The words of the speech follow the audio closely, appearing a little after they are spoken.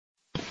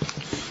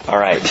All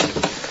right.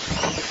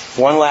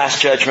 One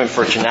last judgment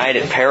for tonight.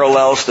 It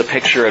parallels the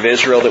picture of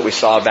Israel that we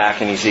saw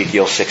back in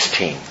Ezekiel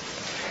 16.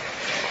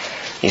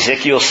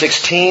 Ezekiel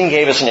 16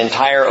 gave us an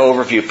entire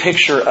overview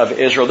picture of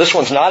Israel. This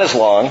one's not as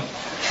long,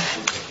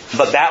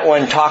 but that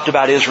one talked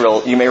about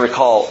Israel, you may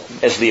recall,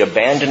 as the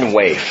abandoned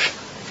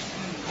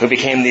waif who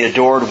became the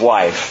adored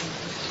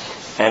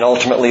wife and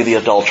ultimately the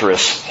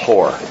adulterous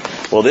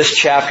whore. Well, this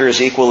chapter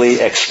is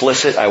equally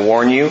explicit, I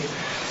warn you.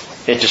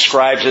 It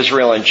describes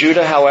Israel and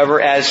Judah,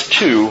 however, as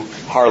two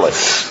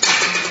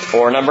harlots.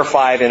 Or number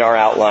 5 in our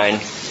outline,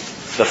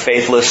 the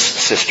faithless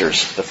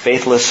sisters. The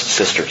faithless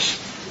sisters.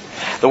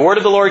 The word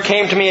of the Lord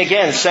came to me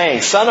again,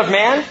 saying, Son of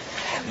man,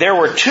 there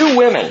were 2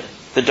 women,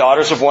 the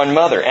daughters of one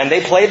mother, and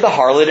they played the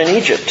harlot in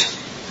Egypt.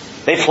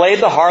 They played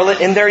the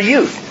harlot in their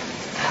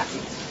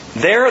youth.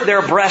 There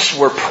their breasts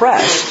were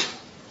pressed,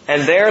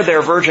 and there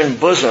their virgin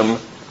bosom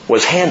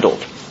was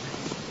handled.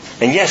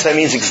 And yes, that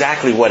means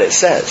exactly what it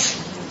says.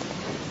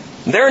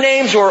 Their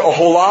names were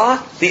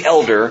Oholah, the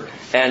elder,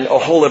 and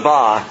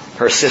Oholibah,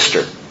 her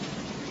sister.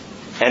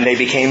 And they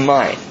became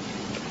mine.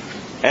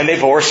 And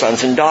they bore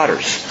sons and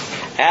daughters.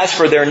 As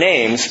for their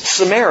names,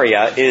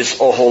 Samaria is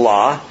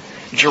Oholah,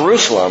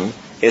 Jerusalem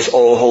is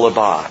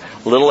Oholibah.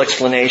 Little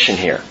explanation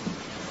here.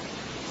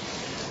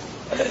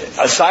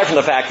 Aside from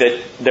the fact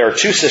that there are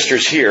 2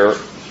 sisters here,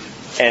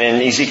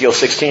 and in Ezekiel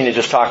 16 it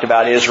just talked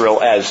about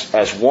Israel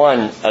as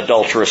one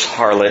adulterous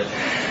harlot,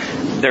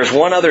 there's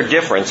one other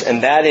difference,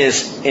 and that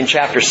is in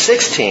chapter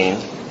 16,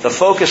 the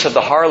focus of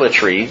the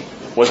harlotry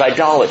was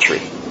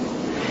idolatry.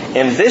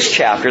 In this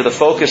chapter, the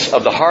focus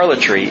of the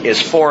harlotry is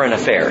foreign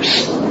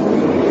affairs.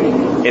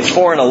 It's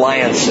foreign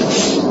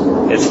alliances.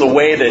 It's the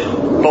way that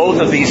both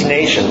of these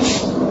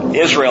nations,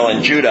 Israel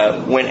and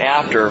Judah, went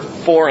after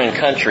foreign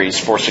countries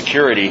for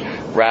security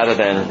rather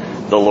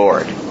than the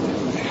Lord.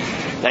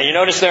 Now you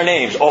notice their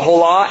names,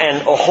 Oholah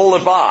and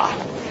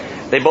Oholibah.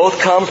 They both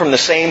come from the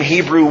same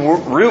Hebrew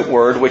root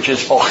word, which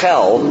is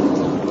ochel.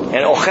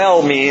 And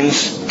ochel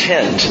means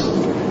tent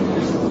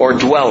or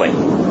dwelling.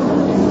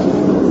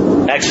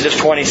 Exodus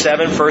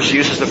 27 first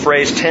uses the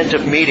phrase tent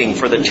of meeting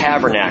for the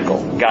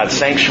tabernacle, God's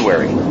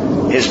sanctuary,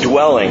 His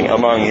dwelling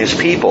among His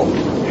people.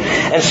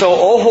 And so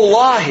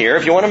Oholah here,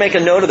 if you want to make a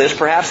note of this,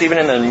 perhaps even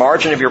in the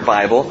margin of your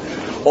Bible,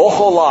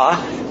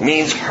 Oholah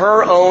means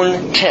her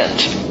own tent.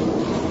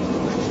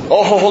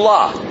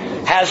 Oholah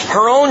has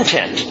her own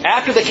tent.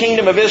 After the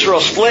kingdom of Israel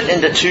split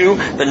into 2,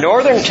 the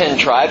northern 10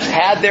 tribes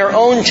had their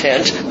own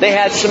tent. They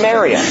had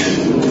Samaria.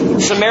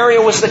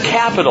 Samaria was the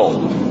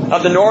capital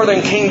of the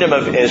northern kingdom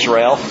of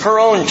Israel, her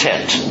own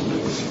tent.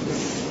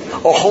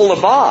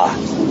 Oholibah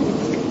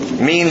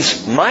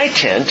means my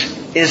tent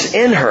is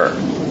in her.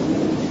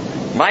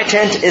 My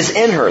tent is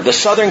in her. The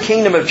southern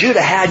kingdom of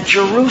Judah had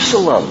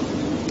Jerusalem,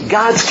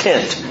 God's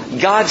tent,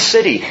 God's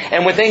city,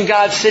 and within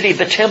God's city,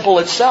 the temple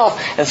itself.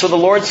 And so the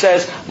Lord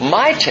says,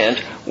 my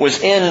tent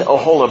was in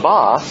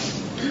Oholibah,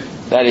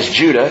 that is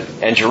Judah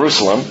and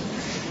Jerusalem.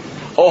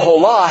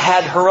 Oholah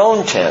had her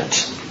own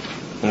tent,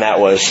 and that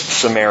was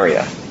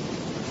Samaria.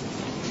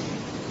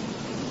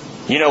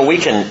 You know, we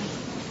can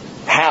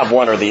have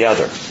one or the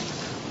other.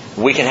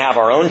 We can have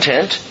our own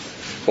tent,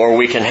 or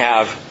we can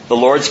have the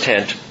Lord's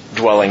tent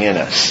dwelling in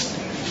us.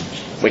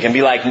 We can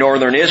be like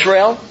northern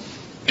Israel,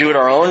 do it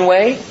our own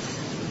way,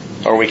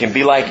 or we can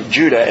be like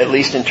Judah, at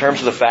least in terms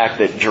of the fact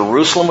that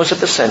Jerusalem was at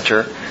the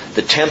center,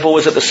 the temple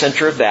was at the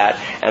center of that,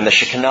 and the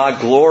Shekinah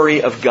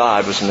glory of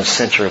God was in the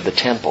center of the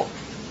temple.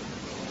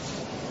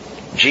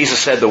 Jesus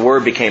said the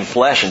Word became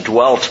flesh and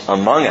dwelt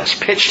among us,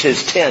 pitched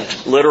His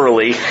tent,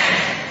 literally,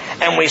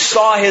 and we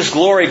saw His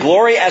glory,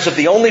 glory as of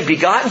the only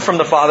begotten from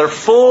the Father,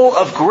 full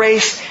of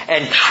grace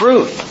and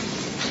truth.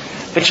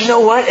 But you know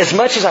what? As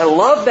much as I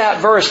love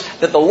that verse,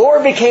 that the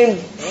Lord became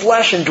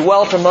flesh and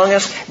dwelt among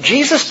us,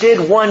 Jesus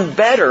did one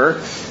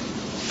better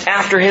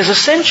after His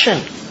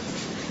ascension.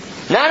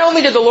 Not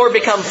only did the Lord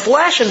become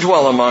flesh and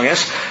dwell among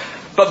us,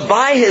 but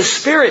by His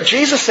Spirit,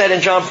 Jesus said in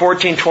John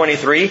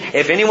 14:23,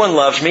 if anyone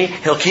loves me,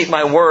 he'll keep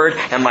my word,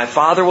 and my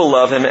Father will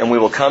love him, and we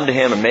will come to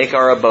him and make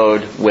our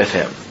abode with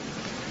him.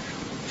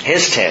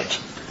 His tent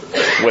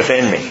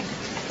within me.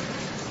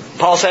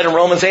 Paul said in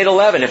Romans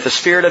 8:11, if the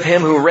Spirit of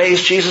Him who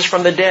raised Jesus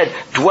from the dead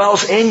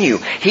dwells in you,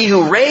 He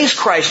who raised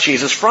Christ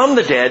Jesus from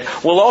the dead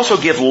will also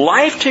give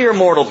life to your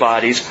mortal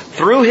bodies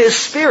through His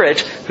Spirit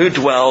who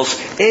dwells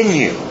in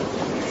you.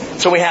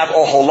 So we have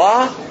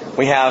Oholah,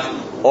 we have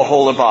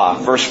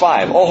Oholibah. Verse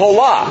 5.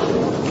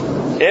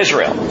 Oholah,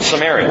 Israel,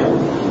 Samaria.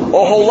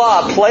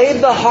 Oholah played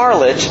the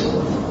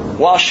harlot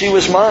while she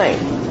was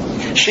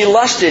mine. She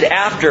lusted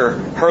after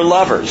her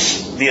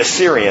lovers, the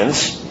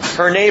Assyrians,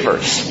 her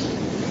neighbors,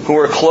 who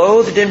were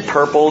clothed in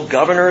purple,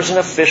 governors and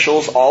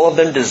officials, all of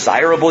them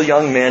desirable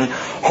young men,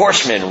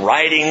 horsemen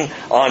riding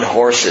on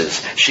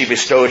horses. She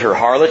bestowed her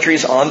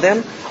harlotries on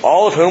them,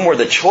 all of whom were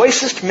the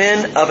choicest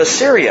men of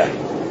Assyria.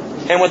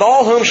 And with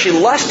all whom she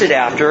lusted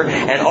after,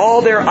 and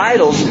all their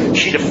idols,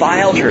 she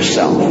defiled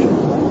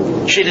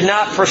herself. She did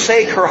not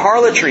forsake her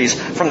harlotries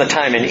from the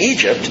time in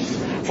Egypt,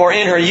 For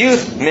in her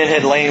youth men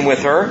had lain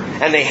with her,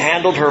 and they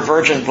handled her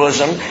virgin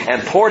bosom,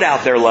 and poured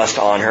out their lust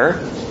on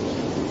her.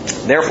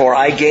 Therefore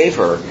I gave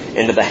her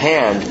into the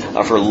hand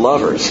of her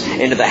lovers,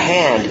 into the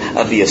hand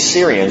of the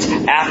Assyrians,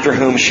 after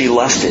whom she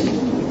lusted.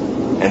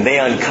 And they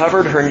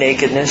uncovered her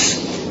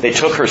nakedness. They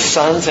took her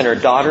sons and her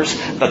daughters,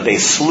 but they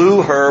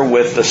slew her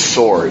with the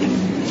sword.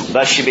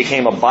 Thus she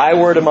became a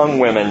byword among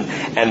women,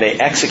 and they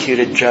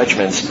executed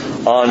judgments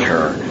on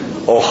her.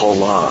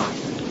 Oholah.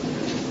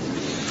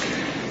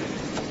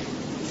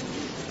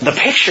 The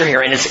picture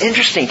here, and it's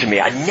interesting to me,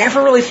 I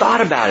never really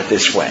thought about it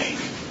this way,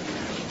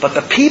 but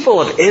the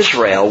people of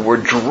Israel were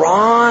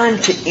drawn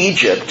to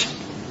Egypt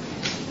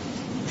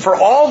for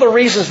all the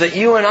reasons that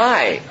you and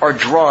I are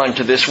drawn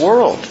to this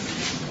world.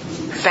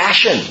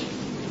 Fashion.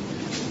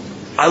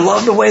 I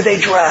love the way they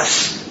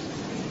dress.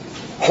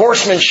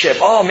 Horsemanship.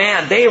 Oh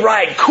man, they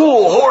ride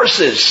cool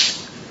horses.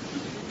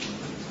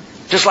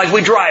 Just like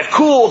we drive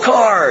cool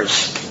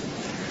cars.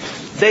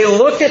 They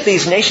looked at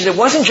these nations. It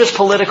wasn't just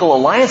political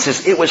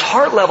alliances. It was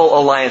heart-level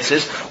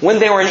alliances. When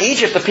they were in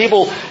Egypt, the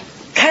people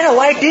kind of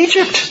liked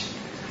Egypt.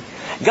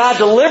 God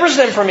delivers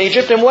them from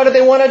Egypt, and what do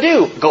they want to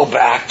do? Go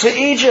back to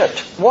Egypt.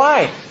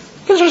 Why?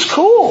 Because it was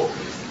cool.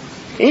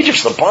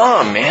 Egypt's the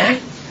bomb,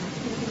 man.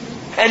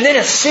 And then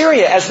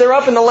Assyria, as they're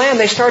up in the land,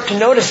 they start to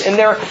notice in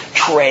their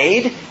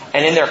trade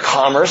and in their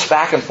commerce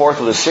back and forth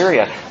with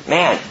Assyria,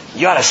 man,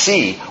 you ought to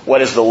see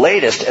what is the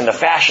latest in the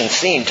fashion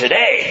scene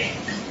today.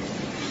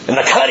 In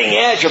the cutting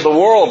edge of the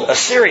world,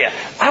 Assyria.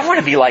 I want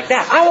to be like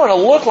that. I want to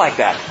look like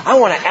that. I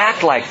want to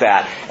act like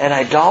that. And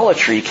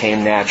idolatry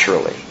came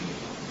naturally.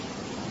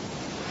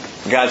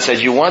 God said,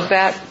 you want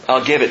that?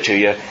 I'll give it to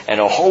you. And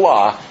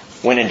Oholah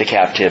went into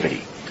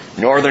captivity.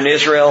 Northern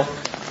Israel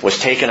was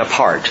taken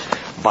apart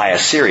by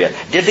Assyria.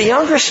 Did the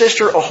younger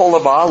sister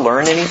Oholibah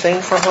learn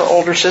anything from her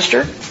older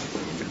sister?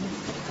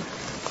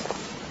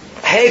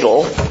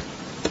 Hegel,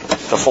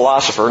 the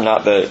philosopher,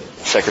 not the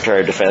Secretary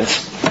of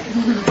Defense,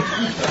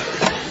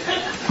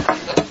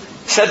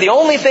 said the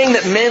only thing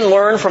that men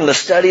learn from the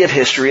study of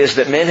history is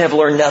that men have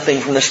learned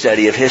nothing from the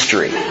study of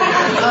history.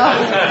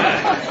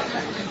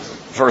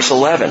 Verse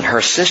 11,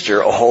 her sister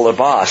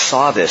Oholibah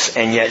saw this,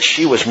 and yet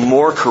she was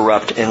more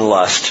corrupt in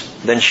lust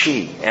than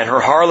she, and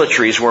her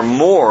harlotries were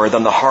more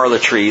than the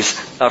harlotries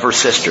of her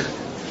sister.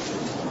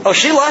 Oh,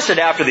 she lusted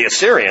after the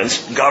Assyrians,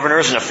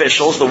 governors and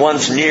officials, the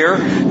ones near,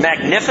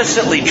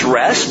 magnificently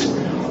dressed,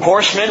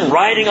 horsemen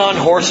riding on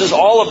horses,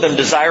 all of them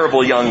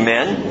desirable young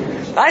men.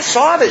 I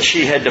saw that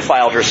she had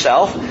defiled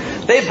herself.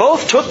 They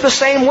both took the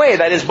same way,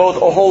 that is, both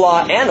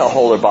Oholah and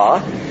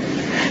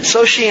Oholibah.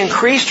 So she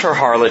increased her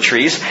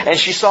harlotries, and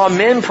she saw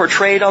men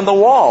portrayed on the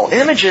wall,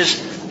 images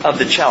of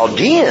the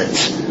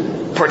Chaldeans,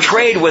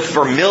 portrayed with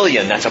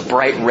vermilion, that's a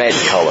bright red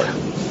color,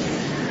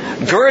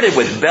 girded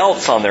with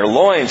belts on their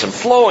loins and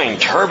flowing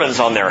turbans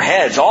on their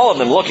heads, all of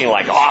them looking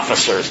like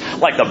officers,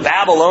 like the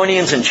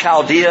Babylonians in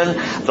Chaldean,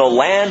 the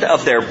land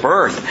of their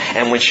birth.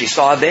 And when she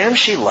saw them,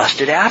 she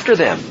lusted after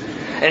them,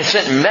 and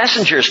sent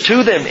messengers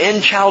to them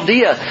in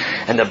Chaldea.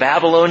 And the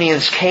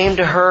Babylonians came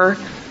to her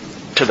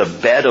to the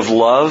bed of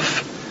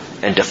love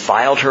and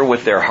defiled her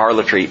with their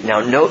harlotry. Now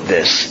note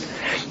this.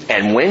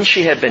 And when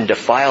she had been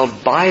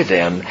defiled by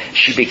them,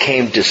 she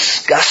became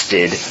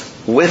disgusted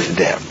with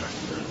them.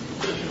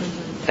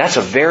 That's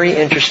a very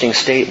interesting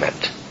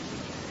statement.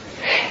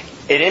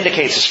 It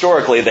indicates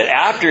historically that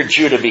after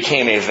Judah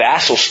became a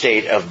vassal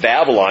state of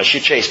Babylon, she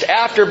chased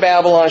after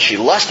Babylon, she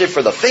lusted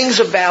for the things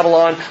of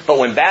Babylon, but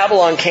when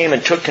Babylon came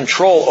and took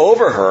control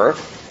over her,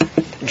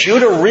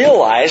 Judah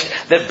realized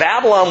that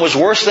Babylon was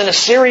worse than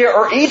Assyria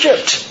or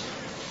Egypt.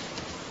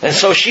 And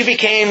so she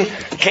came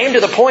to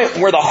the point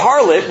where the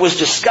harlot was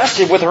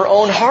disgusted with her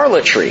own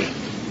harlotry,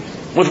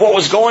 with what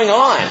was going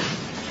on.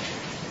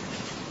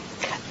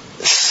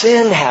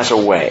 Sin has a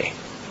way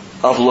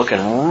of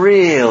looking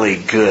really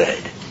good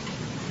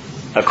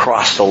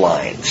across the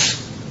lines.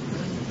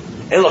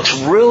 It looks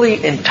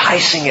really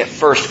enticing at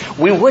first.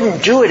 We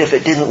wouldn't do it if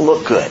it didn't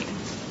look good.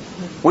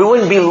 We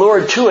wouldn't be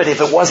lured to it if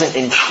it wasn't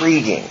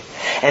intriguing.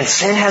 And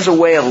sin has a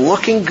way of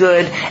looking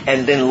good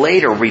and then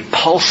later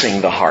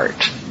repulsing the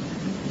heart.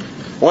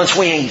 Once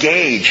we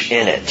engage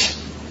in it,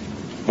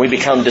 we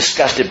become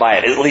disgusted by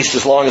it, at least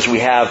as long as we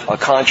have a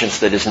conscience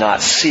that is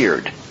not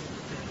seared.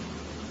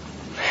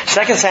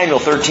 2 Samuel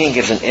 13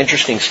 gives an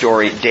interesting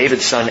story.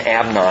 David's son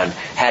Amnon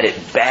had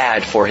it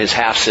bad for his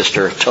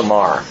half-sister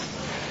Tamar.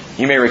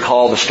 You may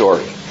recall the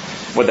story.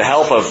 With the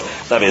help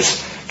of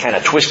his kind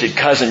of twisted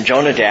cousin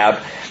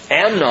Jonadab,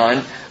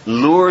 Amnon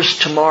lures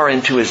Tamar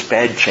into his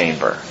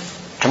bedchamber.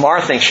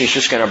 Tamar thinks she's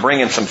just going to bring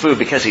him some food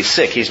because he's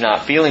sick, he's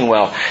not feeling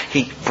well.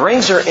 He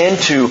brings her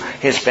into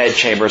his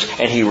bedchambers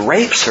and he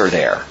rapes her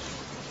there.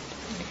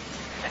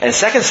 And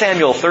 2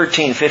 Samuel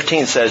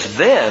 13:15 says,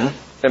 then,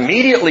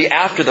 immediately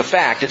after the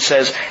fact, it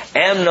says,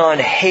 Amnon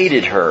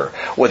hated her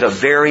with a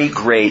very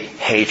great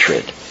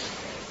hatred.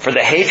 For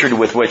the hatred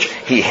with which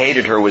he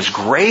hated her was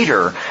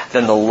greater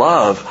than the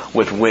love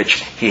with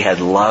which he had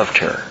loved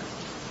her.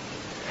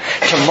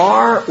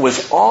 Tamar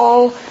was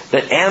all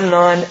that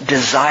Amnon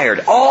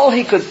desired, all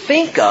he could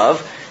think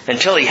of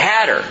until he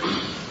had her.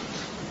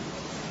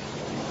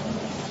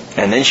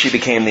 And then she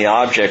became the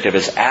object of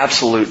his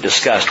absolute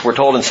disgust. We're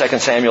told in 2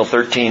 Samuel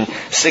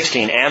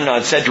 13:16,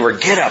 Amnon said to her,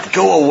 "Get up,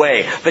 go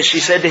away." But she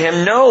said to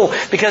him, "No,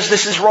 because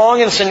this is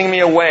wrong in sending me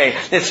away.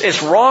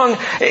 It's wrong.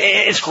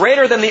 It's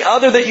greater than the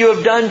other that you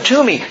have done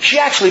to me." She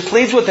actually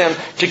pleads with him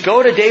to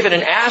go to David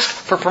and ask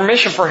for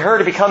permission for her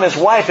to become his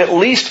wife, at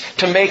least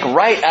to make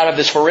right out of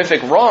this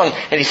horrific wrong.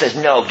 And he says,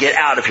 "No, get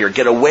out of here.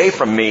 Get away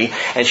from me."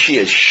 And she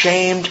is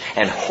shamed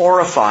and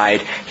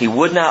horrified. He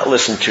would not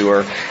listen to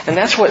her. And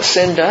that's what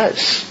sin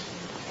does.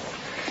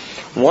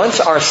 Once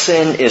our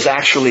sin is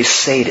actually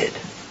sated,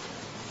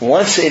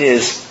 once it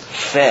is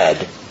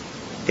fed,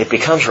 it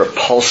becomes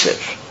repulsive.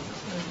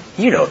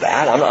 You know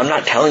that. I'm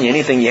not telling you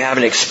anything you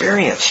haven't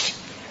experienced.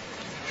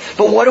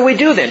 But what do we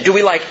do then? Do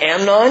we, like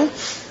Amnon,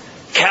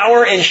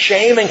 cower in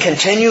shame and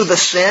continue the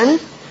sin?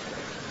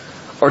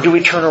 Or do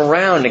we turn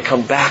around and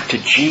come back to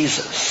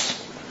Jesus,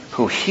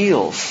 who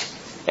heals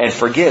and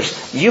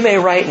forgives? You may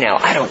right now,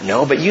 I don't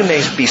know, but you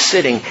may be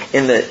sitting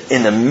in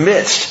the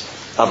midst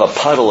of a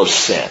puddle of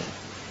sin.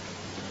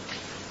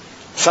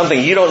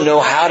 Something you don't know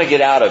how to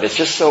get out of. It's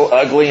just so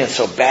ugly and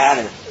so bad,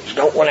 and you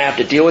don't want to have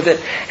to deal with it.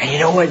 And you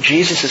know what?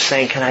 Jesus is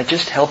saying, can I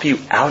just help you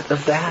out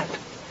of that?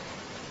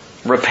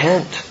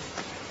 Repent.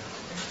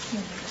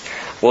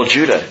 Well,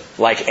 Judah,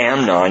 like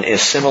Amnon,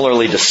 is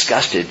similarly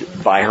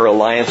disgusted by her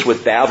alliance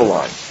with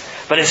Babylon.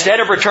 But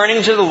instead of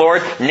returning to the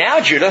Lord, now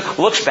Judah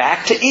looks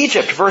back to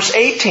Egypt. Verse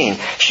 18.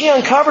 She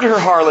uncovered her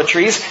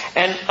harlotries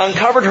and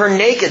uncovered her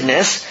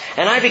nakedness,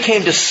 and I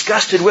became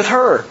disgusted with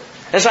her,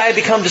 as I had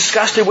become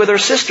disgusted with her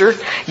sister,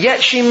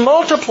 yet she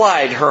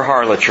multiplied her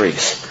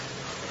harlotries.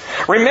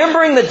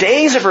 Remembering the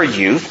days of her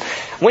youth,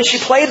 when she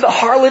played the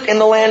harlot in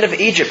the land of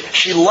Egypt,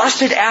 she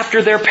lusted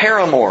after their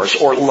paramours,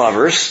 or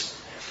lovers,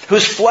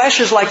 whose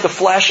flesh is like the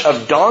flesh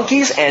of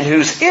donkeys, and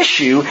whose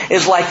issue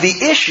is like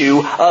the issue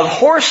of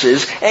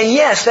horses. And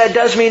yes, that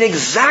does mean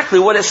exactly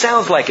what it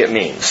sounds like it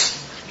means.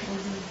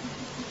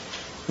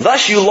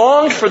 Thus you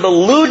longed for the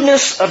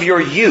lewdness of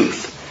your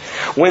youth,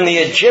 when the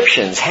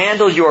Egyptians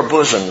handled your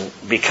bosom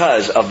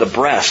because of the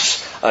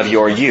breasts of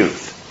your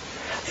youth.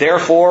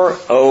 Therefore,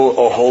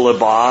 O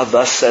Oholibah,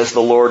 thus says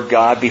the Lord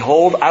God,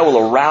 behold, I will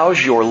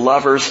arouse your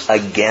lovers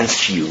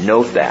against you.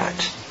 Note that.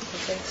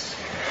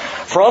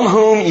 From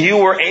whom you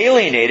were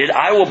alienated,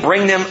 I will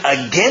bring them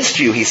against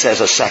you, he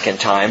says a second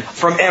time,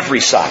 from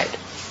every side.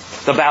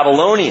 The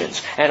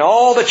Babylonians and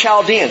all the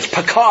Chaldeans,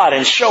 Pekod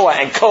and Shoah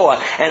and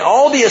Koah, and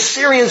all the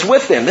Assyrians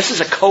with them. This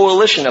is a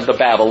coalition of the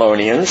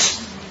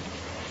Babylonians.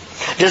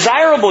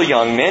 Desirable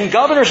young men,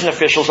 governors and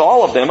officials,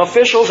 all of them,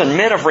 officials and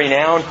men of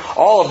renown,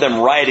 all of them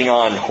riding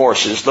on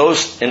horses.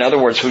 Those, in other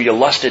words, who you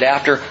lusted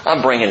after,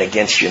 I'm bringing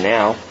against you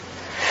now.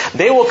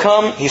 They will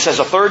come, he says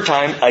a third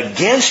time,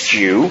 against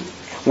you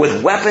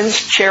with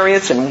weapons,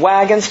 chariots, and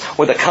wagons,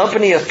 with a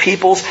company of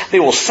peoples.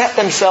 They will set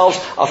themselves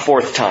a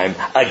fourth time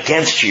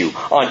against you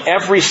on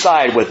every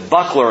side with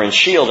buckler and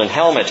shield and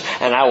helmet,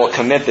 and I will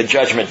commit the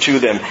judgment to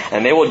them,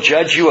 and they will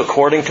judge you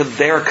according to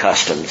their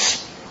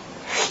customs.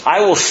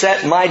 I will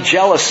set my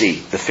jealousy,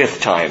 the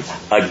fifth time,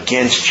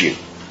 against you,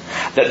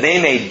 that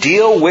they may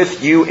deal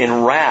with you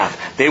in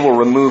wrath. They will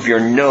remove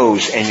your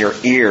nose and your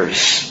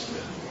ears,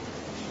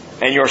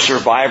 and your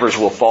survivors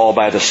will fall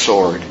by the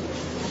sword.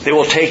 They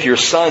will take your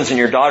sons and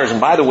your daughters. And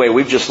by the way,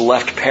 we've just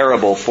left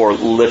parable for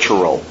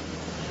literal.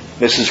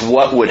 This is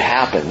what would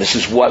happen. This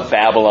is what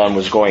Babylon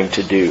was going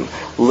to do.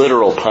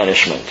 Literal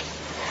punishment.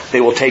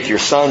 They will take your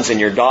sons and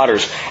your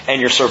daughters, and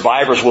your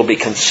survivors will be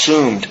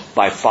consumed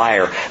by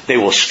fire. They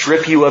will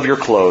strip you of your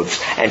clothes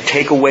and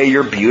take away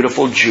your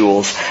beautiful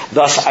jewels.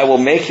 Thus I will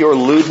make your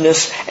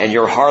lewdness and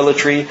your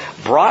harlotry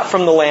brought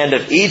from the land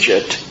of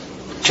Egypt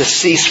to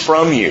cease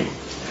from you,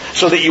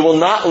 so that you will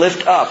not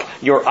lift up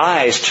your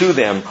eyes to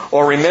them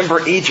or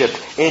remember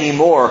Egypt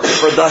anymore.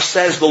 For thus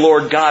says the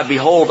Lord God,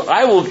 behold,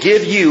 I will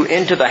give you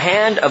into the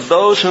hand of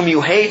those whom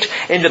you hate,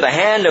 into the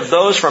hand of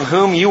those from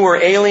whom you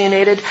were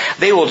alienated.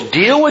 They will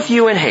deal with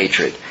you in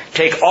hatred,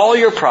 take all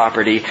your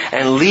property,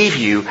 and leave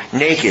you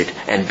naked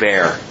and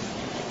bare.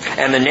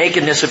 And the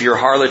nakedness of your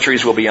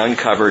harlotries will be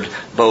uncovered,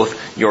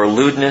 both your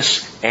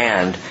lewdness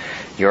and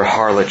your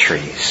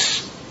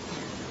harlotries.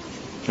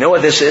 You know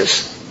what this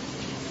is?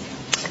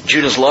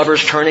 Judah's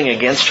lovers turning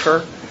against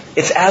her.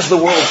 It's as the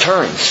world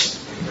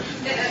turns.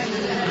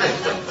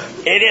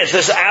 It is.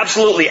 This is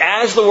absolutely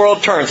as the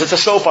world turns. It's a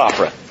soap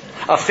opera.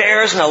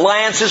 Affairs and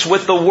alliances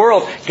with the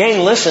world.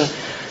 Gang, listen.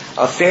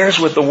 Affairs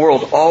with the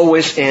world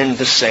always end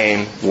the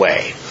same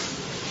way.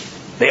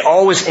 They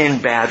always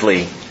end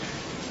badly.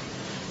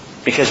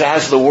 Because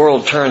as the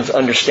world turns,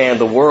 understand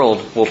the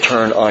world will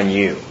turn on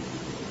you.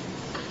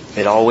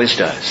 It always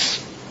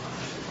does.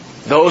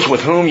 Those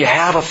with whom you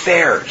have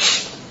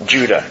affairs,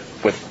 Judah,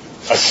 with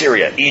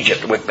Assyria,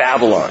 Egypt, with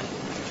Babylon,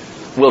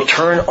 will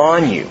turn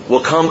on you, will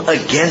come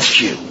against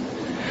you.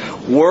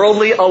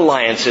 Worldly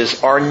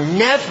alliances are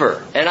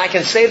never, and I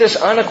can say this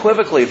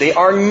unequivocally, they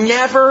are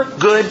never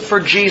good for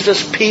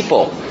Jesus'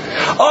 people.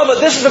 Oh, but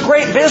this is a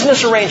great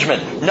business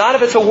arrangement. Not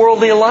if it's a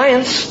worldly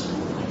alliance.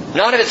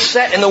 Not if it's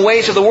set in the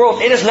ways of the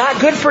world. It is not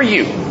good for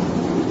you.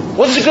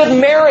 What's a good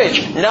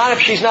marriage? Not if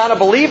she's not a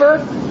believer.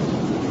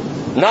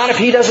 Not if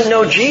he doesn't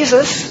know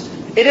Jesus.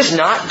 It is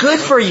not good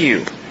for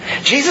you.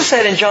 Jesus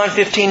said in John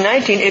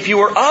 15:19, if you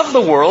were of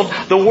the world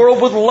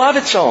would love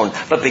its own.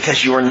 But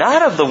because you are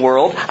not of the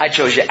world, I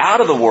chose you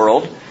out of the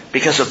world.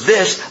 Because of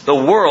this, the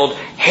world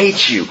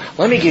hates you.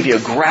 Let me give you a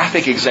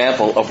graphic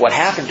example of what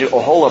happened to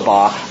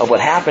Oholibah, of what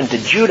happened to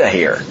Judah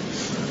here.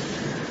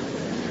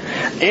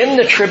 In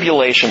the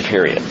tribulation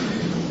period,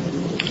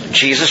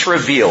 Jesus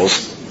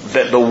reveals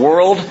that the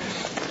world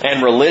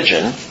and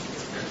religion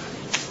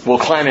will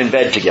climb in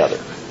bed together.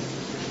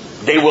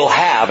 They will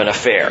have an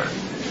affair.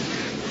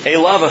 A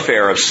love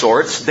affair of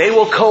sorts. They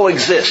will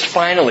coexist,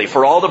 finally.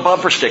 For all the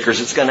bumper stickers,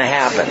 it's going to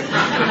happen.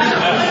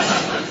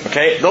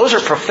 Okay? Those are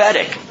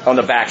prophetic on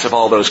the backs of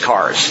all those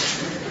cars.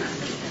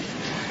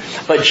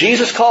 But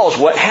Jesus calls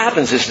what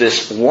happens is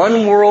this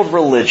one world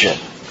religion.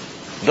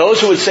 Those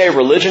who would say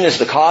religion is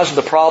the cause of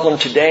the problem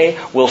today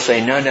will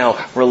say,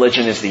 no,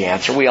 religion is the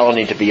answer. We all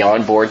need to be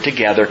on board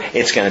together.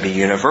 It's going to be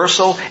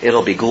universal.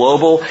 It'll be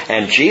global.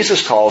 And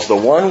Jesus calls the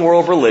one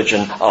world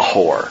religion a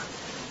whore.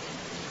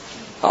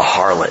 A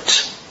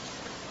harlot.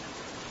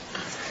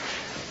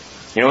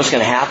 You know what's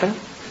going to happen?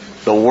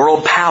 The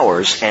world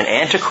powers and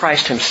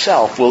Antichrist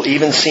himself will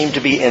even seem to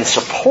be in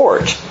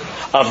support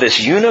of this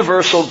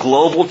universal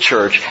global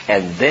church,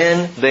 and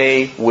then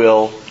they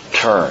will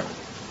turn.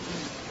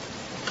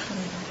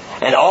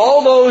 And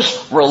all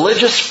those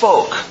religious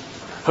folk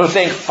who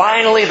think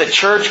finally the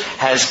church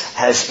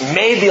has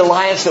made the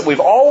alliance that we've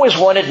always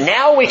wanted,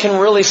 now we can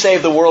really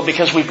save the world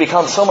because we've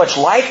become so much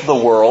like the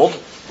world,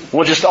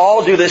 we'll just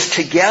all do this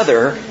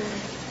together.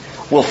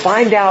 We'll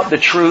find out the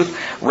truth.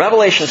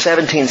 Revelation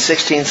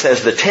 17:16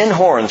 says, the 10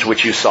 horns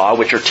which you saw,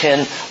 which are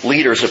 10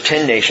 leaders of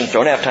 10 nations,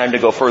 don't have time to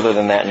go further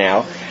than that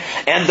now,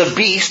 and the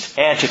beast,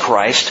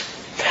 Antichrist,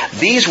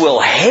 these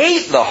will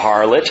hate the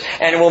harlot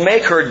and will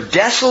make her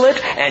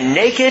desolate and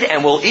naked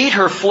and will eat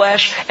her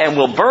flesh and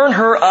will burn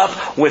her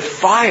up with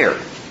fire.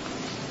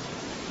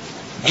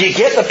 Do you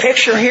get the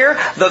picture here?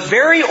 The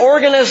very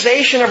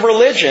organization of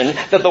religion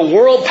that the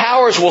world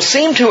powers will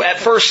seem to at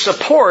first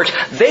support,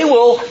 they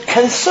will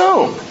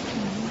consume.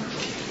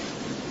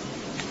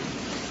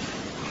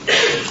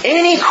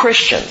 Any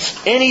Christians,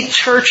 any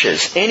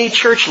churches, any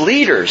church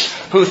leaders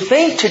who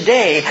think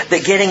today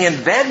that getting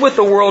in bed with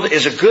the world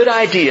is a good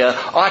idea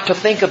ought to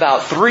think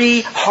about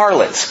 3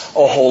 harlots,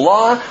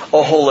 Oholah,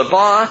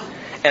 Oholibah,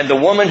 and the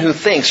woman who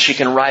thinks she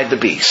can ride the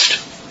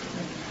beast.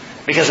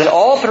 Because in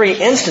all 3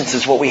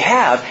 instances what we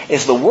have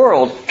is the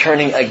world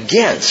turning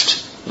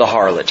against the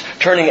harlot,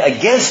 turning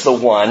against the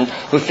one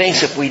who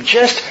thinks if we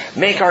just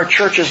make our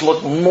churches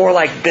look more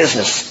like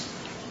business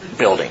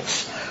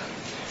buildings,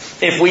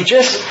 if we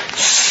just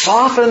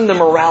soften the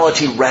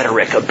morality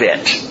rhetoric a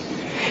bit,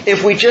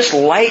 if we just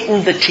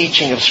lighten the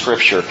teaching of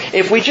Scripture,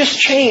 if we just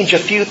change a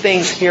few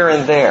things here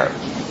and there,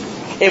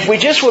 if we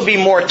just would be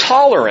more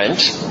tolerant,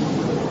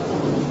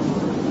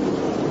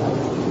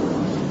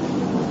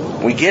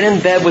 we get in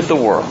bed with the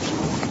world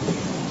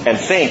and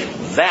think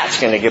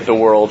that's going to get the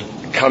world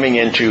pouring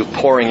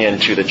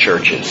into the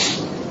churches.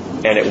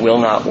 And it will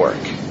not work.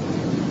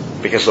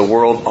 Because the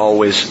world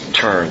always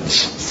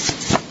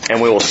turns.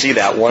 And we will see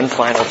that one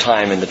final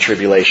time in the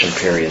tribulation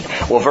period.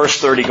 Well, verse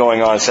 30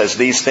 going on says,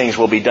 these things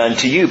will be done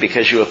to you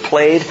because you have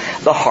played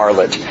the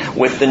harlot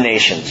with the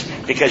nations,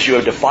 because you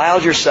have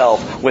defiled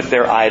yourself with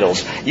their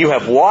idols. You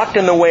have walked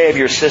in the way of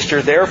your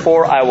sister,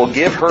 therefore I will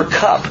give her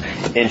cup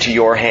into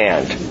your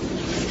hand.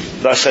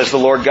 Thus says the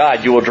Lord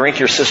God, you will drink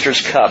your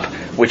sister's cup,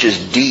 which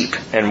is deep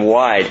and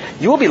wide.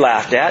 You will be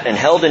laughed at and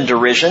held in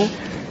derision.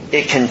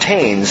 It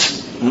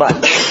contains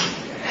much.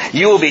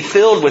 You will be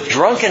filled with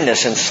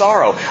drunkenness and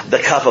sorrow, the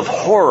cup of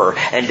horror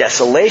and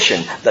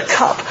desolation, the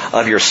cup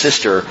of your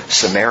sister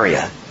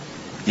Samaria.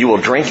 You will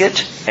drink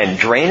it and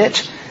drain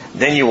it.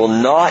 Then you will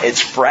gnaw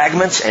its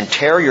fragments and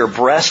tear your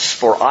breasts,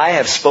 for I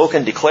have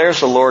spoken,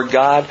 declares the Lord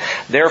God.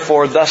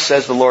 Therefore, thus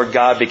says the Lord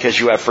God, because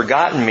you have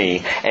forgotten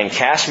me and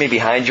cast me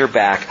behind your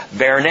back,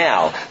 bear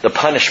now the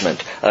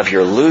punishment of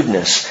your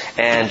lewdness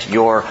and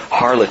your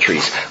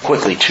harlotries.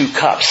 Quickly, 2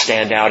 cups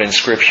stand out in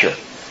Scripture.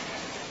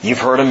 You've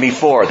heard them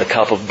before, the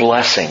cup of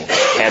blessing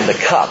and the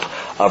cup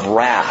of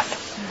wrath.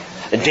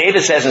 And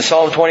David says in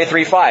Psalm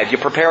 23:5, you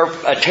prepare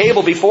a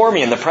table before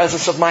me in the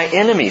presence of my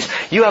enemies.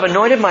 You have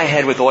anointed my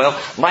head with oil.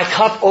 My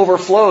cup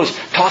overflows.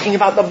 Talking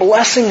about the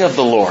blessing of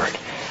the Lord,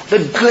 the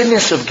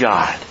goodness of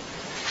God.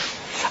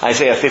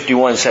 Isaiah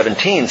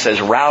 51:17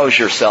 says, rouse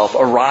yourself,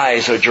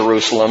 arise, O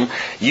Jerusalem,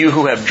 you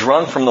who have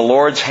drunk from the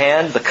Lord's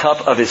hand the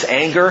cup of His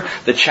anger,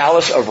 the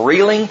chalice of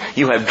reeling,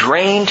 you have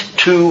drained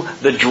to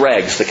the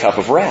dregs the cup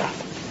of wrath.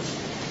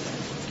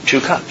 2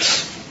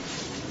 cups.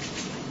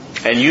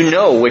 And you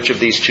know which of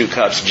these 2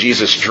 cups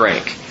Jesus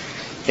drank.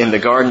 In the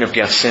Garden of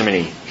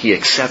Gethsemane, He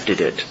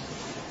accepted it.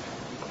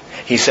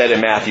 He said in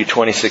Matthew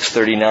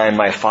 26:39,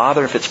 my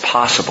Father, if it's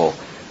possible,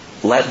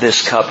 let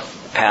this cup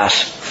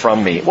pass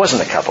from me. It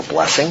wasn't a cup of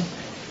blessing.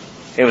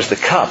 It was the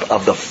cup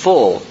of the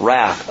full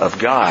wrath of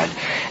God.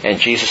 And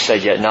Jesus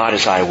said, yet not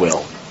as I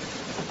will,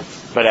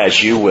 but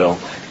as you will.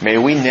 May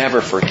we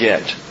never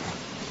forget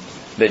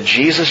that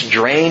Jesus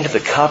drained the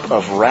cup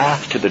of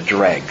wrath to the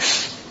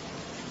dregs,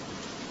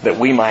 that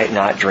we might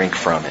not drink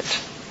from it.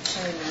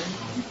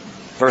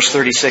 Verse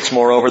 36,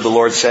 moreover, the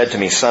Lord said to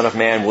me, Son of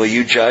man, will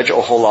you judge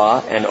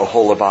Oholah and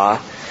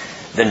Oholibah?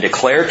 Then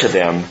declare to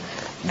them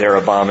their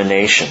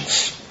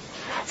abominations.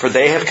 For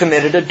they have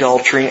committed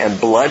adultery, and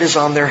blood is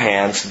on their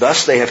hands.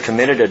 Thus they have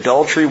committed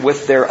adultery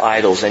with their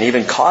idols, and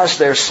even caused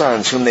their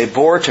sons, whom they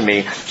bore to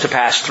me, to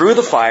pass through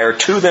the fire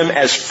to them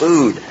as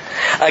food.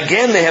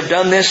 Again they have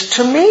done this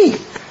to me.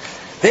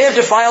 They have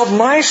defiled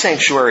my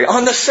sanctuary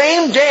on the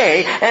same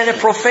day, and have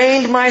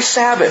profaned my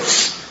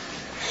Sabbaths.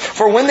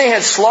 For when they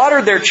had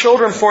slaughtered their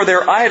children for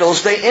their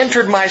idols, they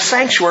entered my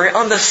sanctuary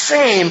on the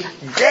same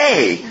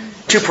day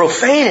to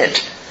profane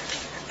it.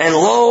 And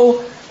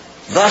lo,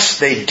 thus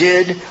they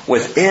did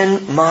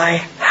within my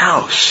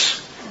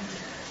house.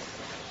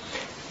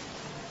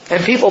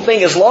 And people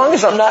think, as long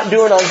as I'm not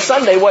doing on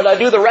Sunday what I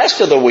do the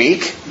rest of the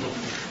week,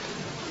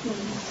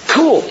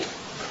 cool.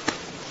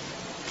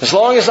 As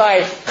long as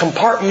I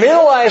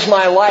compartmentalize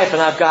my life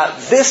and I've got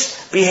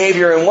this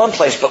behavior in one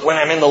place, but when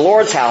I'm in the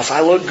Lord's house,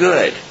 I look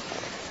good.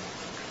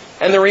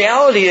 And the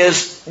reality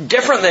is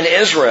different than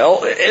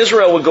Israel.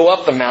 Israel would go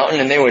up the mountain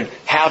and they would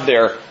have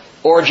their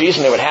orgies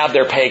and they would have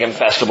their pagan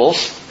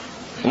festivals.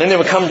 And then they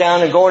would come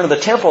down and go into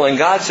the temple, and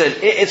God said,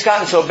 it's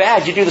gotten so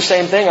bad, you do the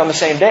same thing on the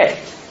same day.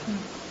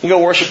 You go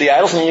worship the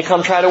idols and then you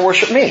come try to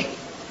worship me.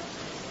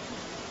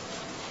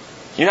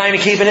 You're not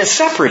even keeping it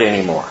separate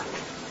anymore.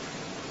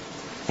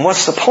 And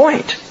what's the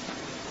point?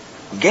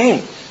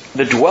 Again,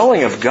 the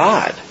dwelling of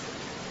God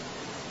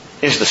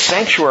is the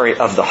sanctuary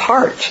of the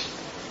heart.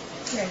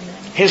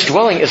 His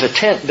dwelling is a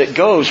tent that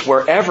goes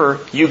wherever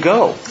you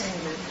go.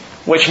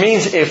 Which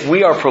means if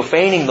we are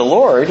profaning the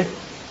Lord,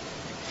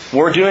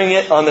 we're doing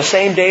it on the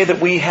same day that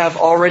we have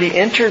already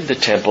entered the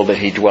temple that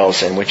He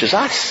dwells in, which is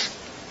us,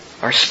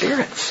 our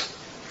spirits.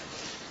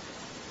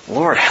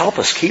 Lord, help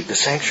us keep the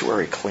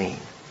sanctuary clean.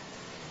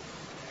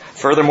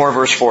 Furthermore,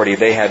 verse 40,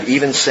 they have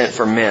even sent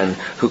for men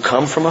who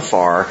come from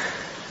afar,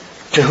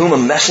 to whom a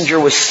messenger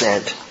was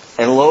sent,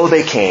 and lo,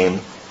 they came,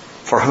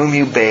 for whom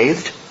you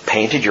bathed,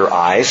 painted your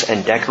eyes,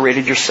 and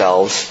decorated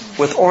yourselves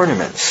with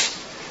ornaments.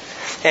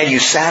 And you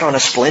sat on a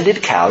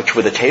splendid couch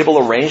with a table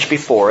arranged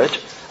before it,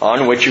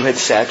 on which you had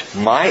set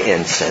my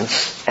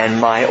incense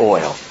and my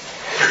oil.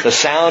 The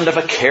sound of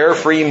a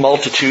carefree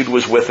multitude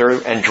was with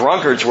her, and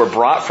drunkards were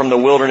brought from the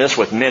wilderness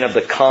with men of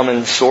the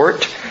common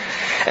sort.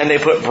 And they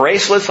put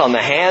bracelets on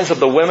the hands of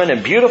the women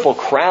and beautiful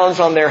crowns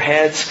on their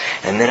heads.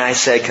 And then I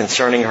said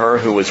concerning her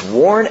who was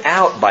worn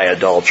out by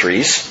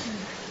adulteries,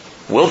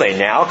 will they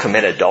now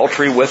commit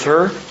adultery with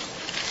her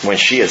when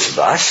she is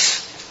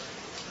thus?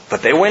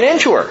 But they went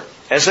into her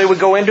as they would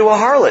go into a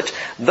harlot.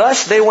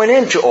 Thus they went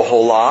into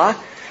Oholah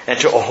and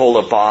to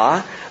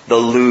Oholibah, the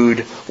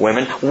lewd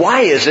women.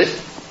 Why is it,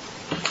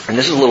 and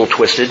this is a little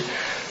twisted,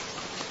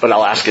 but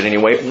I'll ask it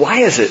anyway, why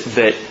is it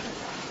that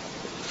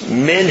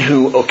men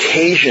who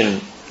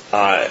occasion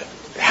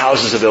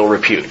houses of ill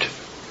repute,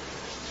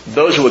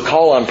 those who would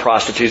call on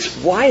prostitutes,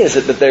 why is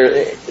it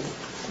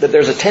that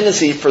there's a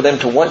tendency for them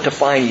to want to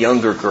find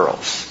younger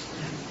girls?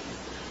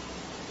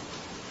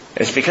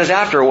 It's because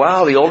after a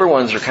while the older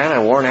ones are kind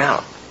of worn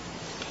out,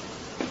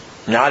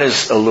 not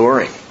as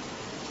alluring.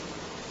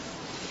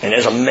 And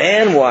as a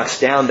man walks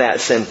down that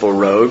sinful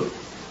road,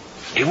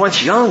 he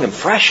wants young and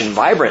fresh and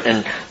vibrant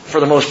and, for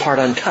the most part,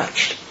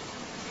 untouched.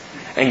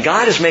 And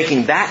God is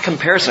making that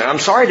comparison. I'm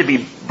sorry to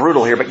be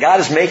brutal here, but God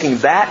is making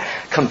that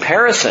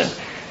comparison.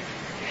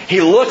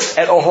 He looks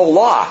at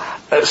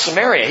Oholah,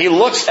 Samaria. He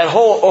looks at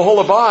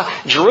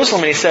Oholibah,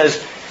 Jerusalem, and He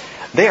says,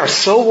 they are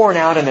so worn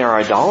out in their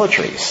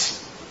idolatries.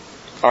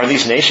 Are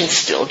these nations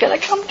still going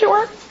to come to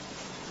her?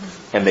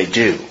 And they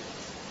do.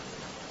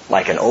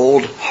 Like an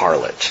old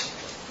harlot.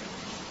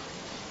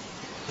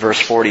 Verse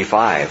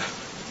 45.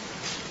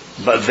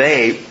 But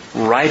they,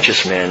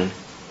 righteous men,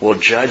 will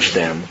judge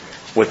them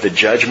with the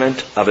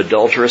judgment of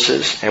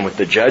adulteresses and with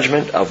the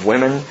judgment of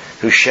women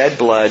who shed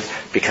blood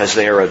because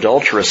they are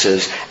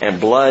adulteresses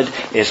and blood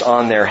is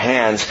on their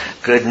hands.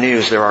 Good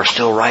news, there are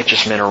still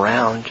righteous men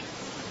around.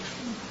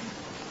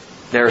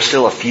 There are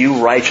still a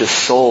few righteous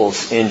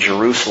souls in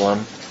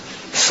Jerusalem,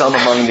 some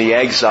among the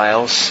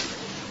exiles.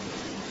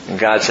 And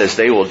God says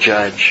they will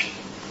judge.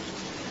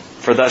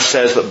 For thus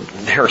says that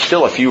there are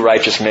still a few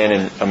righteous men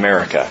in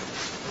America.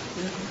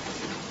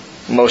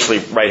 Mostly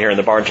right here in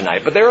the barn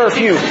tonight. But there are a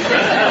few.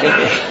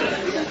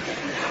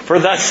 For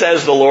thus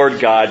says the Lord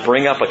God,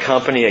 bring up a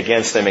company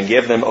against them and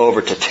give them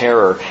over to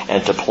terror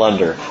and to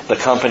plunder. The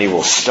company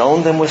will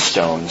stone them with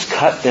stones,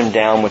 cut them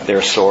down with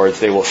their swords.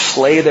 They will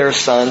slay their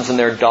sons and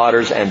their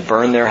daughters and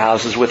burn their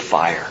houses with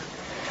fire.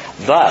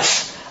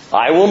 Thus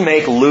I will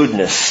make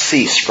lewdness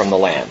cease from the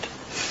land,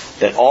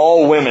 that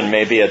all women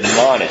may be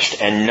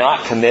admonished and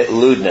not commit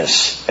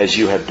lewdness as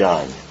you have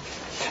done.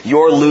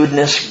 Your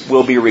lewdness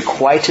will be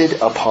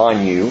requited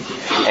upon you,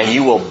 and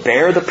you will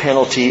bear the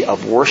penalty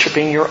of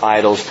worshiping your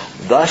idols.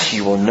 Thus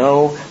you will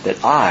know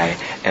that I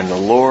am the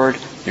Lord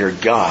your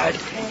God.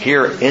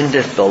 Here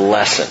endeth the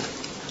lesson.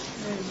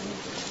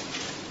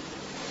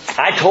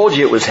 I told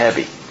you it was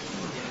heavy.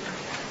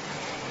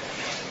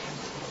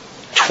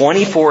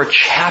 24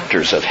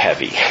 chapters of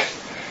heavy.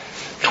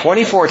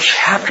 24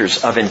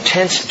 chapters of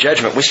intense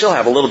judgment. We still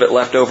have a little bit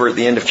left over at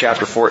the end of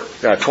chapter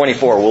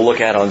 24 we'll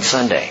look at on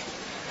Sunday.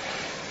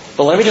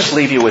 But let me just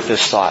leave you with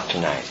this thought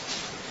tonight.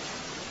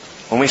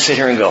 When we sit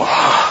here and go,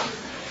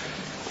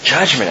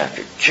 judgment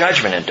after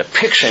judgment and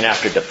depiction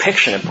after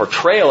depiction and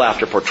portrayal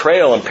after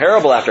portrayal and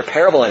parable after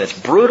parable, and it's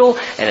brutal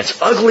and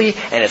it's ugly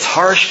and it's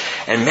harsh,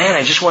 and man,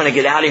 I just want to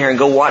get out of here and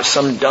go watch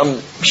some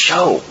dumb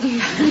show.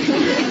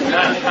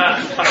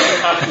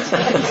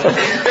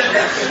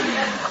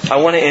 I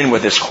want to end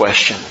with this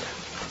question.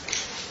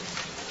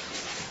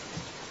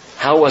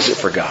 How was it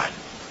for God?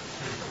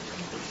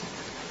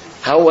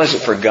 How was it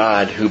for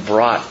God who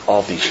brought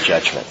all these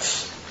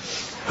judgments?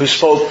 Who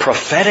spoke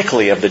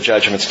prophetically of the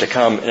judgments to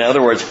come? In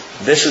other words,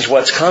 this is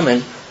what's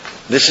coming.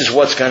 This is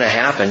what's going to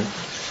happen.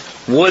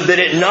 Would that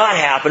it not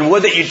happen.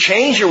 Would that you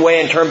change your way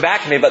and turn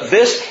back to me. But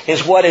this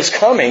is what is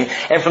coming.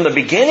 And from the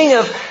beginning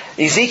of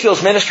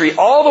Ezekiel's ministry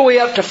all the way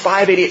up to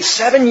 588,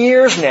 7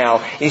 years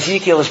now,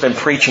 Ezekiel has been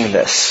preaching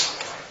this.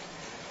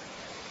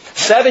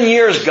 7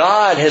 years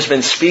God has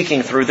been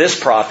speaking through this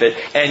prophet,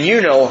 and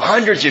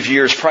hundreds of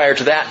years prior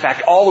to that, in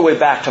fact, all the way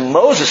back to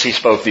Moses, he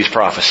spoke these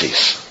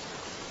prophecies.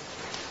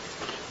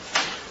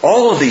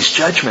 All of these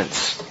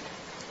judgments.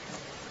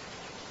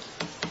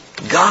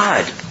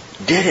 God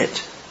did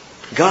it.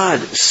 God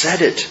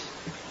said it.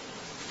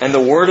 And the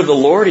word of the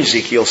Lord,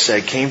 Ezekiel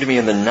said, came to me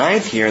in the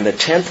 9th year, in the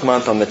 10th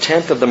month, on the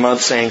 10th of the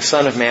month, saying,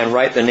 Son of man,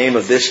 write the name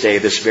of this day,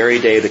 this very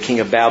day, the king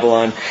of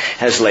Babylon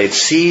has laid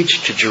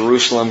siege to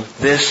Jerusalem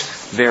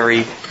this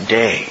very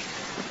day.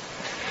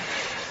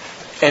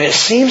 And it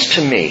seems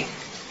to me,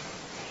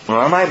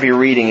 I might be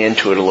reading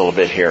into it a little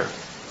bit here,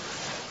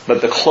 but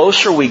the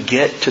closer we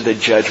get to the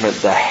judgment,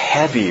 the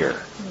heavier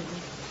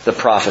the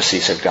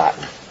prophecies have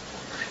gotten.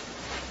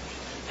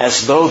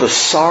 As though the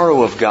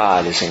sorrow of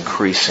God is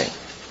increasing.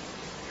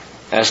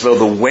 As though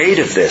the weight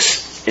of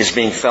this is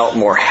being felt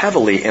more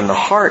heavily in the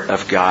heart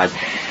of God.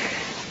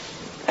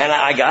 And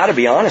I got to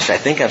be honest, I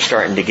think I'm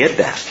starting to get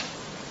that.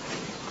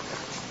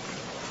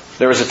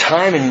 There was a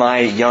time in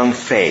my young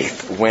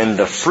faith when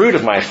the fruit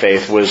of my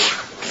faith was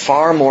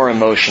far more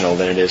emotional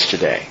than it is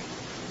today.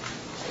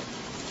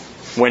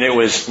 When it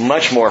was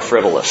much more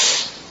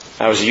frivolous.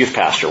 I was a youth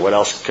pastor. What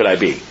else could I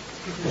be?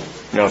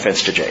 No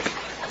offense to Jake.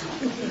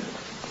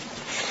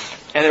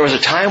 And there was a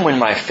time when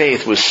my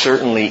faith was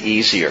certainly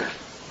easier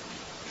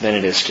than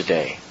it is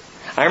today.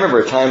 I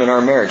remember a time in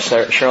our marriage,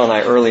 Cheryl and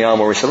I, early on,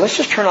 where we said, let's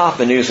just turn off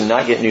the news and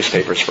not get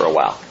newspapers for a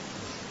while.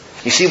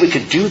 You see, we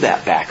could do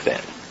that back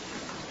then.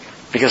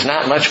 Because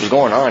not much was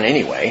going on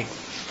anyway.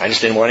 I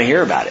just didn't want to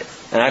hear about it.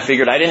 And I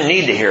figured I didn't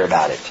need to hear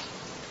about it.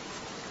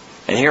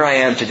 And here I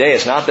am today.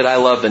 It's not that I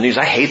love the news.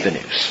 I hate the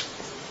news.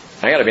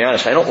 I got to be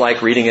honest, I don't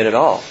like reading it at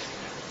all.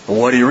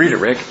 Well, why do you read it,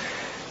 Rick?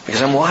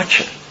 Because I'm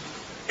watching.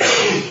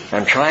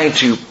 I'm trying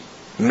to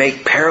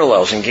make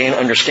parallels and gain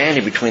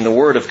understanding between the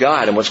Word of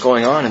God and what's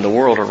going on in the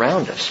world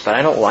around us. But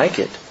I don't like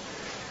it.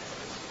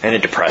 And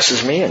it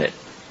depresses me and it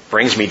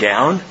brings me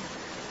down.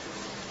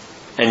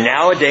 And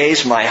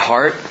nowadays my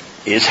heart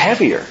is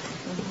heavier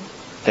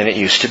than it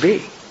used to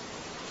be.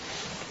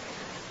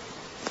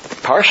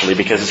 Partially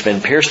because it's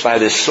been pierced by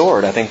this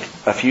sword, I think,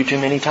 a few too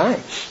many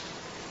times.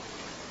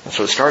 And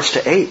so it starts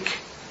to ache.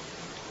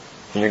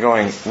 And you're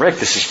going, Rick,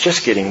 this is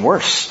just getting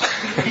worse.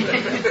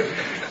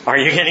 Are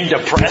you getting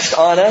depressed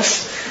on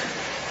us?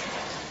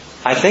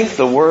 I think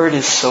the word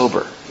is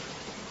sober.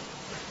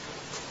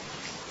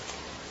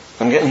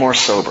 I'm getting more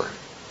sober.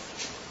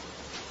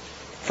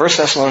 1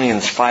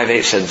 Thessalonians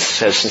 5:8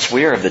 says, since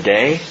we are of the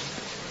day,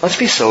 let's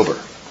be sober.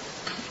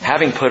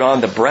 Having put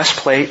on the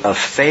breastplate of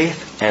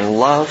faith and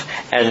love,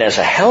 and as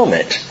a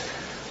helmet,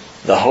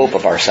 the hope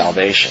of our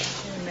salvation.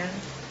 Amen.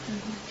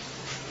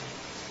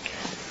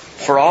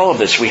 For all of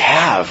this, we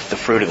have the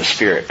fruit of the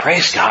Spirit.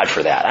 Praise God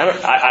for that.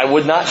 I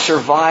would not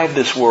survive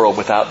this world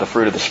without the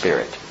fruit of the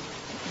Spirit.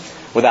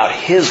 Without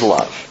His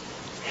love,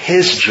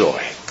 His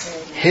joy,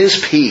 His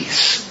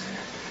peace.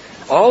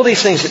 All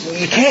these things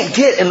that you can't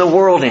get in the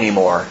world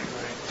anymore,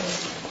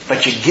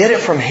 but you get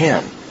it from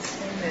Him.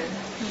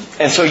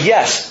 And so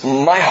yes,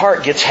 my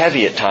heart gets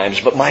heavy at times,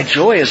 but my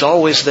joy is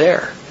always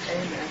there.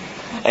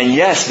 And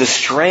yes, the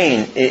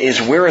strain is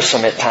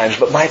wearisome at times,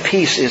 but my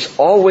peace is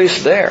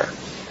always there.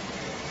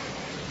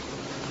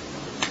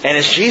 And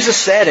as Jesus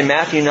said in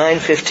Matthew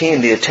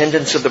 9:15, the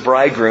attendants of the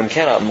bridegroom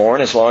cannot mourn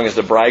as long as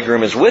the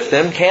bridegroom is with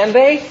them, can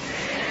they?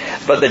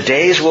 But the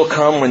days will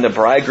come when the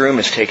bridegroom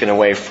is taken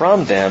away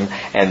from them,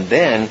 and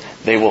then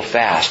they will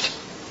fast.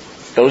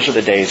 Those are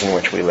the days in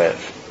which we live.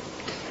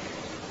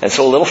 And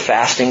so a little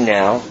fasting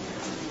now,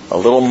 a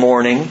little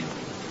mourning,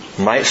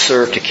 might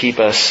serve to keep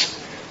us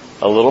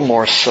a little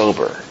more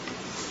sober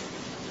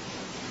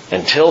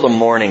until the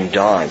morning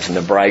dawns and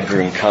the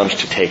bridegroom comes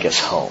to take us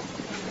home.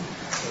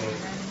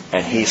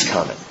 And He's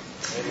coming.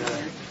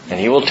 And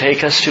He will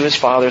take us to His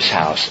Father's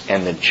house,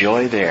 and the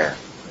joy there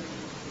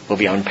will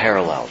be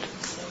unparalleled.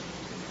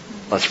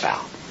 Let's bow.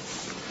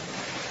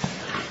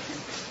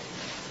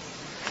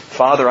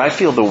 Father, I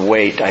feel the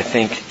weight, I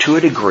think, to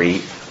a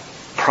degree,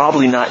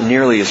 Probably not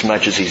nearly as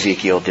much as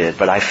Ezekiel did,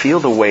 but I feel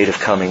the weight of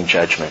coming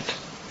judgment.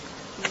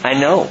 I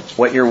know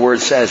what your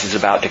word says is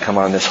about to come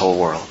on this whole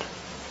world.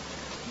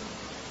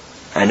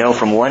 I know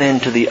from one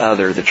end to the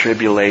other the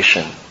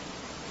tribulation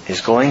is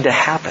going to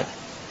happen.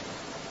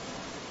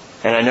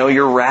 And I know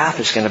your wrath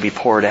is going to be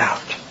poured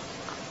out.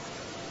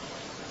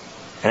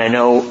 And I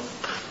know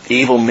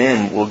evil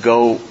men will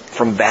go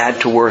from bad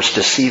to worse,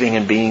 deceiving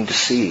and being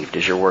deceived,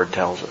 as your word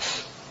tells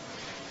us.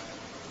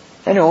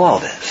 I know all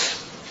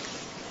this.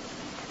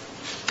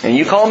 And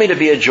you call me to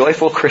be a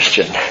joyful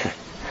Christian.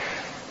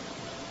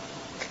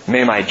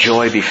 May my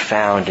joy be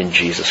found in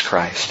Jesus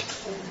Christ.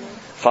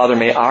 Father,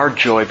 may our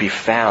joy be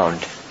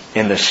found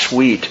in the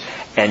sweet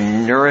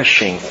and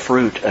nourishing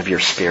fruit of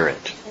your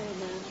Spirit.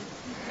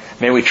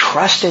 May we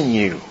trust in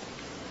you.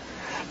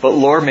 But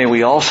Lord, may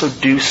we also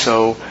do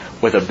so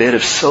with a bit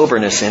of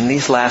soberness in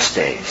these last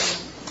days.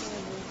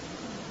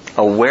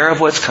 Aware of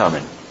what's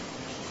coming.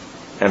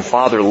 And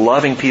Father,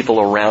 loving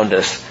people around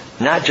us,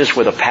 not just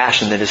with a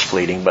passion that is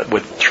fleeting, but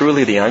with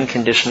truly the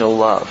unconditional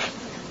love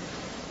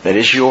that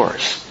is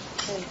yours.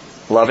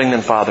 Loving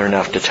them, Father,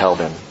 enough to tell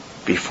them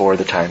before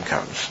the time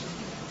comes.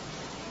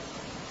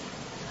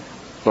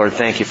 Lord,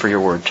 thank you for your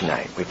word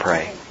tonight, we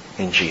pray.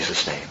 In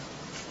Jesus' name.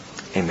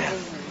 Amen.